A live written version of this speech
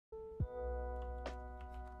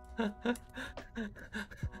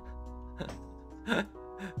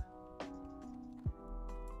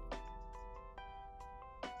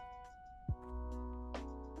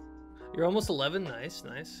You're almost 11. Nice,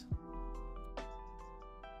 nice.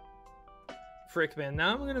 Frick, man.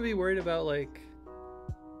 Now I'm gonna be worried about, like...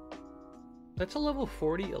 That's a level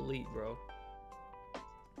 40 elite, bro.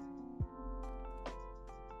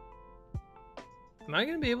 Am I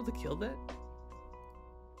gonna be able to kill that?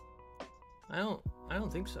 I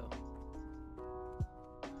don't think so.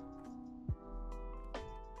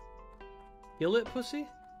 Kill it, pussy?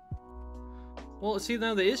 Well, see,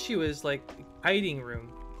 now the issue is, like, hiding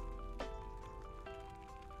room.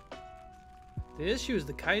 The issue is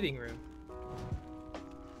the kiting room.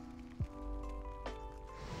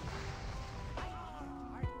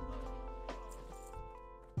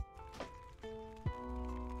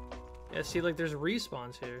 Yeah, see, like, there's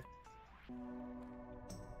respawns here.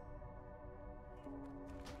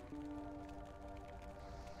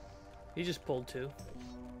 He just pulled two.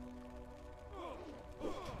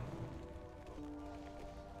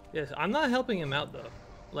 Yes, I'm not helping him out though.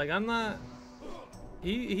 Like, I'm not.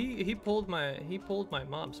 He pulled my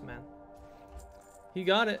mobs, man. He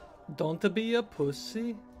got it. Don't be a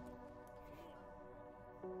pussy.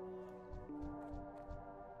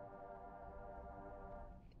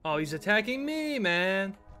 Oh, he's attacking me,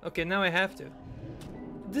 man. Okay, now I have to.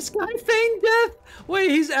 This guy feigned death? Wait,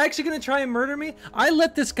 he's actually gonna try and murder me? I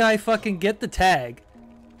let this guy fucking get the tag.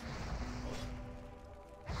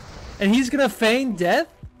 And he's gonna feign death?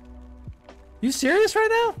 You serious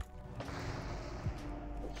right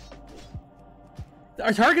now?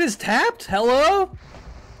 Our target is tapped? Hello?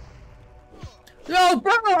 Yo,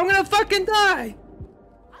 bro, I'm gonna fucking die!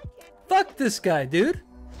 Fuck this guy, dude.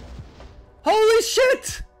 Holy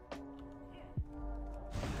shit!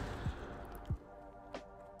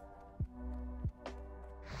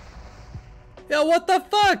 Yo, what the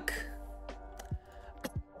fuck?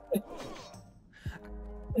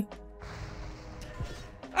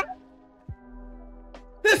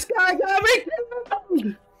 This guy got me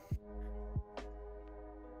killed!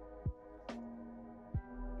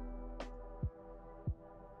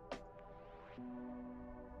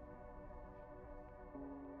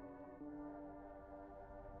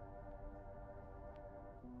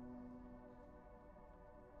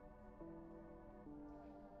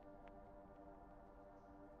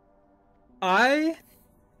 I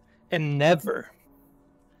am never,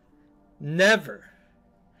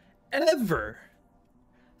 ever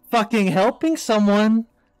fucking helping someone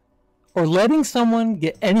or letting someone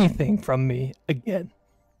get anything from me again.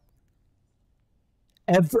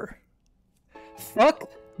 Ever. Fuck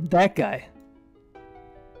that guy.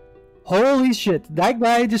 Holy shit, that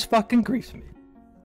guy just fucking griefs me.